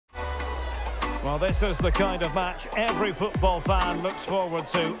Well, this is the kind of match every football fan looks forward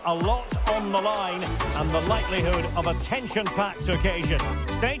to. A lot on the line and the likelihood of a tension-packed occasion.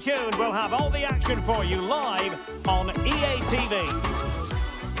 Stay tuned, we'll have all the action for you live on EA TV.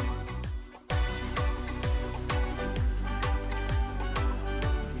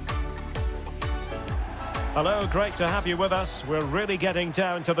 Hello, great to have you with us. We're really getting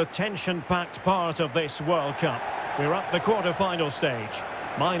down to the tension-packed part of this World Cup. We're at the quarter-final stage.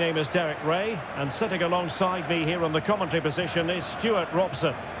 My name is Derek Ray, and sitting alongside me here on the commentary position is Stuart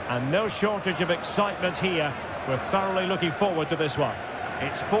Robson. And no shortage of excitement here. We're thoroughly looking forward to this one.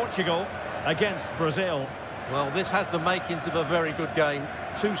 It's Portugal against Brazil. Well, this has the makings of a very good game.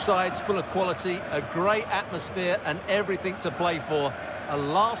 Two sides full of quality, a great atmosphere and everything to play for. A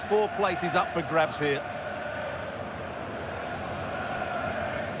last four places up for grabs here.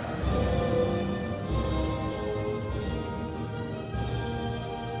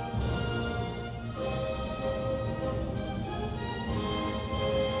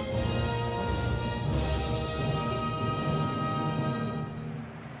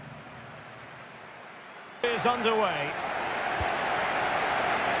 Is underway.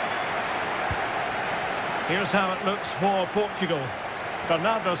 Here's how it looks for Portugal.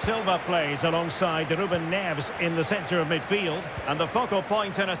 Bernardo Silva plays alongside Ruben Neves in the centre of midfield, and the focal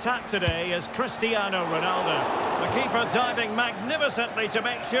point in attack today is Cristiano Ronaldo. The keeper diving magnificently to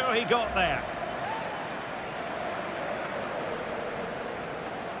make sure he got there.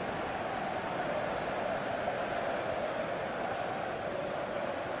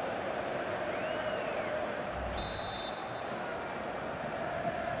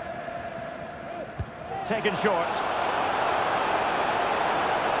 Taken short.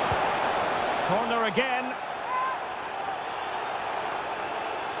 Corner again.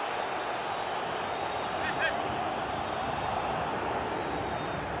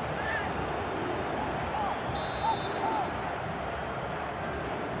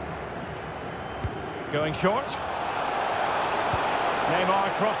 Going short.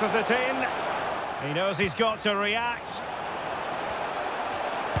 Neymar crosses it in. He knows he's got to react.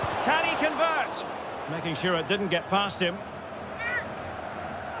 Can he convert? Making sure it didn't get past him.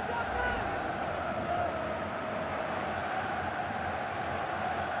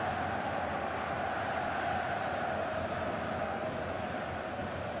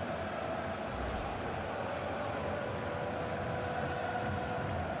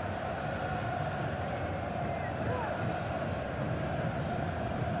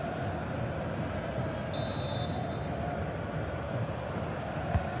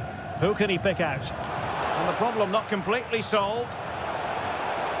 Who can he pick out? And the problem not completely solved.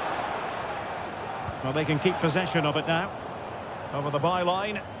 Well, they can keep possession of it now. Over the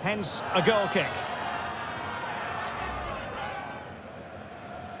byline, hence a goal kick.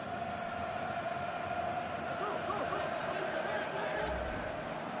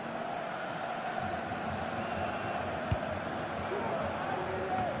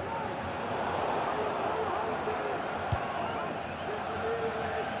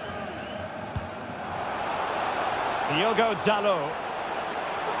 Diogo Dalot.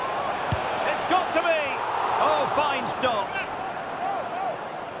 It's got to be! Oh, fine stop.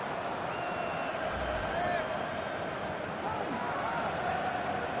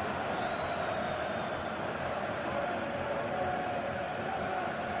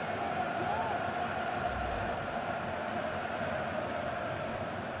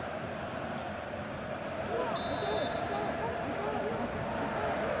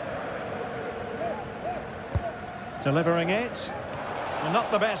 Delivering it. Well,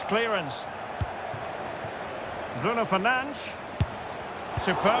 not the best clearance. Bruno Fernandes.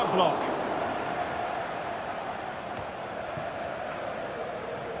 Superb block.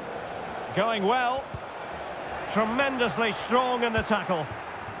 Going well. Tremendously strong in the tackle.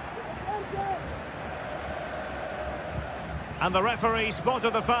 And the referee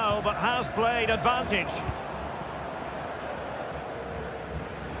spotted the foul but has played advantage.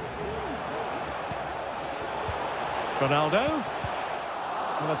 Ronaldo.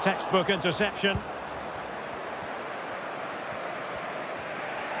 And a textbook interception.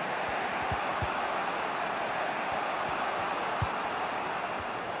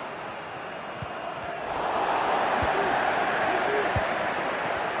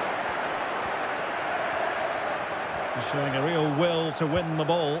 He's showing a real will to win the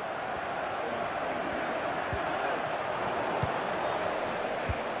ball.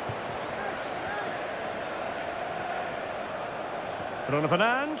 Bruno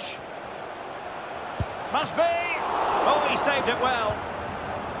Fernandes. Must be! Oh, he saved it well.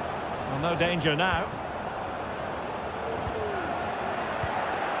 Well, no danger now.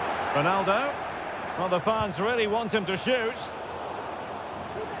 Ronaldo. Well, the fans really want him to shoot.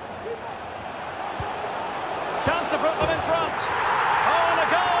 Chance to put them in front. Oh, and a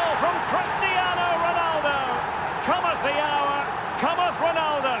goal from Cristiano Ronaldo. Cometh the hour, cometh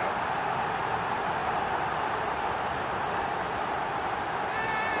Ronaldo.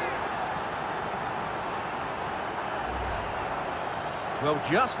 Well,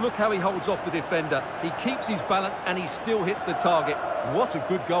 just look how he holds off the defender. He keeps his balance and he still hits the target. What a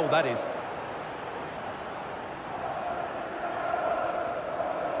good goal that is.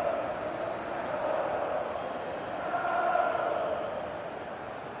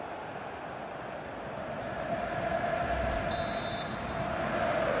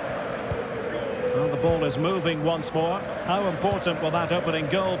 Well, the ball is moving once more. How important will that opening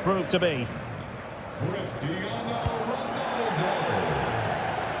goal prove to be?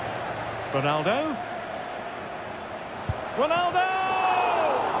 Ronaldo. Ronaldo!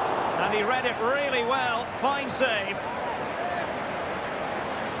 And he read it really well. Fine save.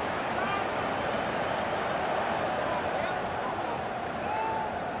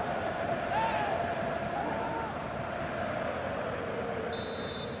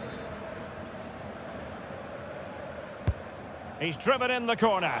 He's driven in the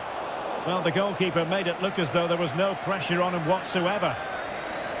corner. Well, the goalkeeper made it look as though there was no pressure on him whatsoever.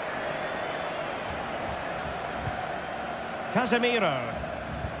 Casemiro.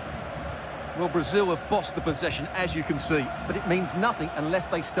 Well, Brazil have bossed the possession, as you can see, but it means nothing unless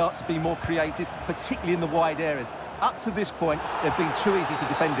they start to be more creative, particularly in the wide areas. Up to this point, they've been too easy to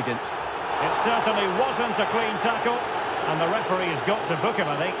defend against. It certainly wasn't a clean tackle, and the referee has got to book him,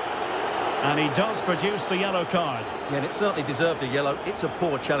 I think. And he does produce the yellow card. Yeah, and it certainly deserved a yellow. It's a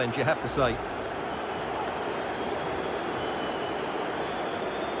poor challenge, you have to say.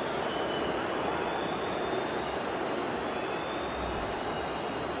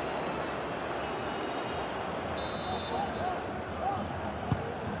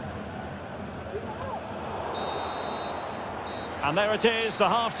 And there it is, the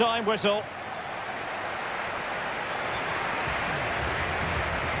half-time whistle.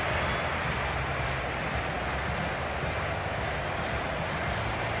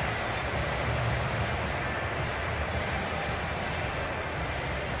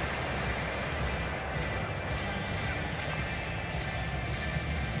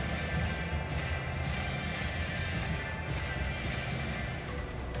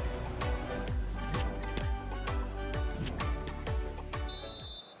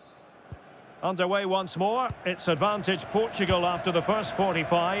 Underway once more. It's advantage Portugal after the first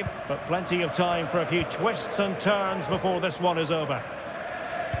 45, but plenty of time for a few twists and turns before this one is over.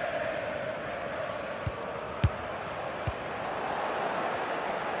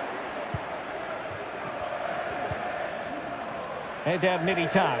 Eder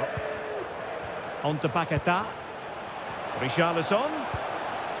Militao. On to Paquetá. Richarlison.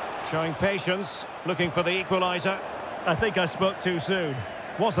 Showing patience, looking for the equaliser. I think I spoke too soon.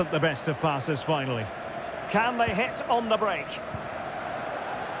 Wasn't the best of passes finally. Can they hit on the break?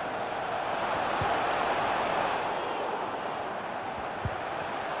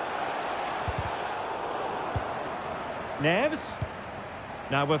 Neves.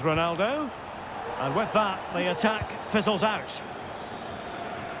 Now with Ronaldo. And with that, the attack fizzles out.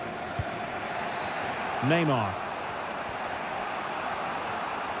 Neymar.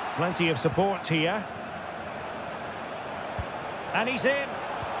 Plenty of support here. And he's in.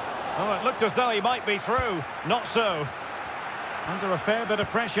 Oh, it looked as though he might be through. Not so. Under a fair bit of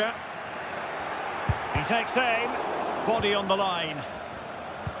pressure. He takes aim. Body on the line.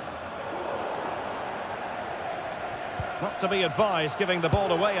 Not to be advised giving the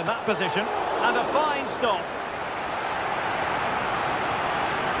ball away in that position. And a fine stop.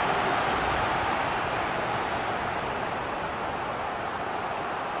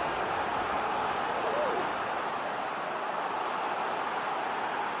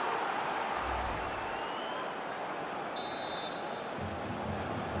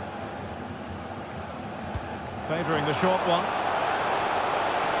 Favouring the short one.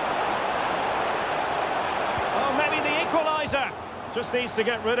 Oh, maybe the equaliser. Just needs to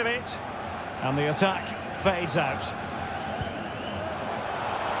get rid of it. And the attack fades out.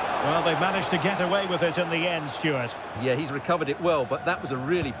 Well, they've managed to get away with it in the end, Stuart. Yeah, he's recovered it well, but that was a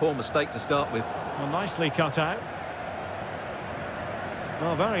really poor mistake to start with. Well, nicely cut out.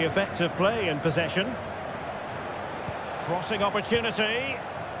 Well, very effective play in possession. Crossing opportunity.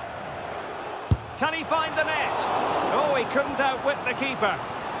 Can he find the net? Oh, he couldn't outwit the keeper.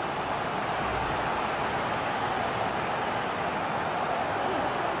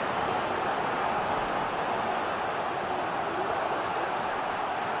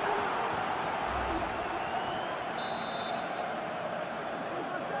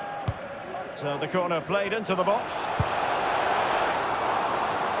 So the corner played into the box.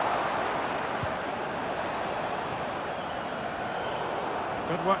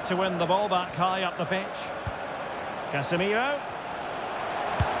 Good work to win the ball back high up the pitch. Casemiro.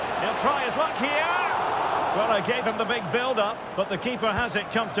 He'll try his luck here. Well, I gave him the big build-up, but the keeper has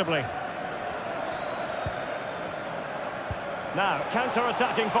it comfortably. Now,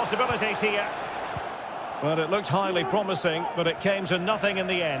 counter-attacking possibilities here. Well, it looked highly promising, but it came to nothing in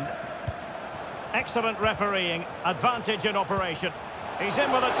the end. Excellent refereeing, advantage in operation. He's in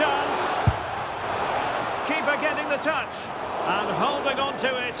with a chance. Keeper getting the touch. And holding on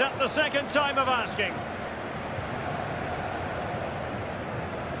to it at the second time of asking.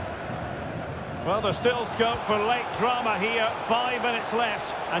 Well, there's still scope for late drama here. 5 minutes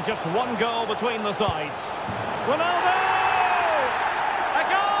left, and just one goal between the sides. Ronaldo! A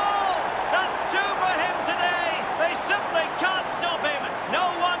goal! That's two for him today. They simply can't stop him. No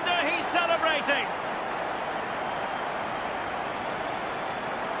wonder he's celebrating.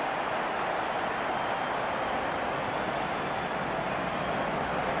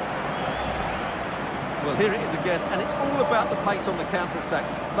 Well, here it is again, and it's all about the pace on the counter-attack.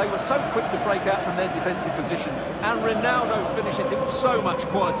 They were so quick to break out from their defensive positions, and Ronaldo finishes it with so much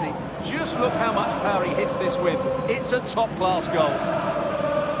quality. Just look how much power he hits this with. It's a top-class goal.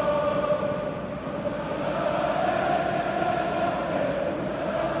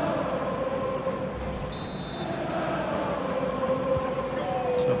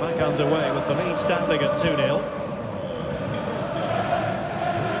 So back underway with the lead standing at 2-0.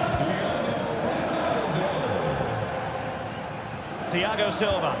 Thiago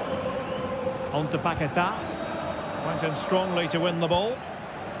Silva. On to Paquetá. Went in strongly to win the ball.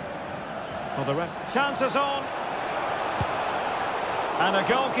 For the ref. Chances on. And a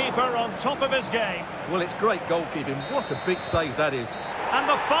goalkeeper on top of his game. Well, it's great goalkeeping. What a big save that is. And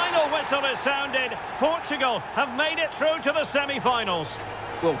the final whistle is sounded. Portugal have made it through to the semi-finals.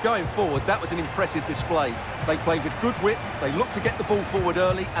 Well, going forward, that was an impressive display. They played with good wit, they looked to get the ball forward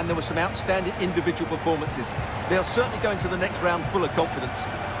early, and there were some outstanding individual performances. They'll certainly go into the next round full of confidence.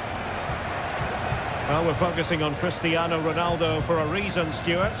 Well, we're focusing on Cristiano Ronaldo for a reason,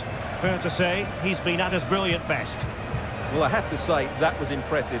 Stuart. Fair to say, he's been at his brilliant best. Well, I have to say, that was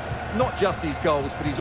impressive. Not just his goals, but his